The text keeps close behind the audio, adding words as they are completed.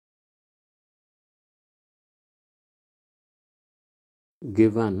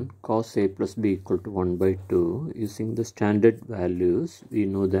Given cos a plus b equal to 1 by 2, using the standard values, we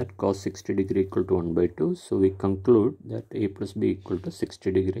know that cos 60 degree equal to 1 by 2. So we conclude that a plus b equal to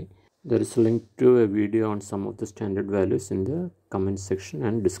 60 degree. There is a link to a video on some of the standard values in the comment section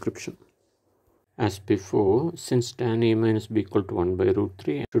and description. As before, since tan a minus b equal to 1 by root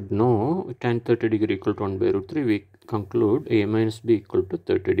 3, I should know tan 30 degree equal to 1 by root 3, we conclude a minus b equal to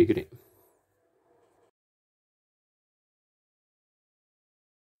 30 degree.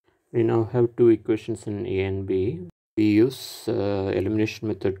 We now have two equations in a and b. We use elimination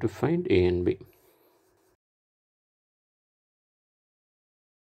method to find a and b.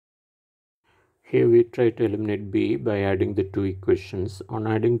 Here we try to eliminate b by adding the two equations. On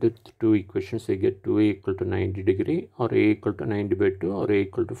adding the two equations, we get 2a equal to 90 degree, or a equal to 90 by 2, or a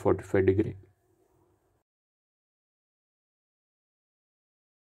equal to 45 degree.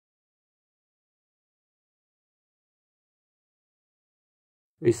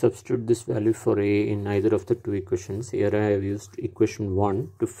 We substitute this value for a in either of the two equations. Here I have used equation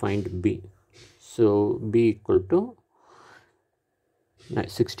 1 to find b. So b equal to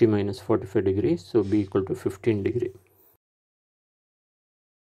 60 minus 45 degrees. So b equal to 15 degree.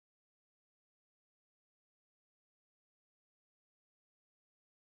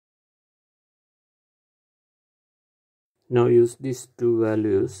 Now use these two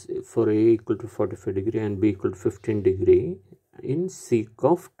values for a equal to 45 degree and b equal to 15 degree in sec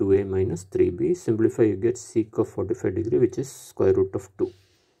of 2a minus 3b. Simplify, you get sec of 45 degree, which is square root of 2.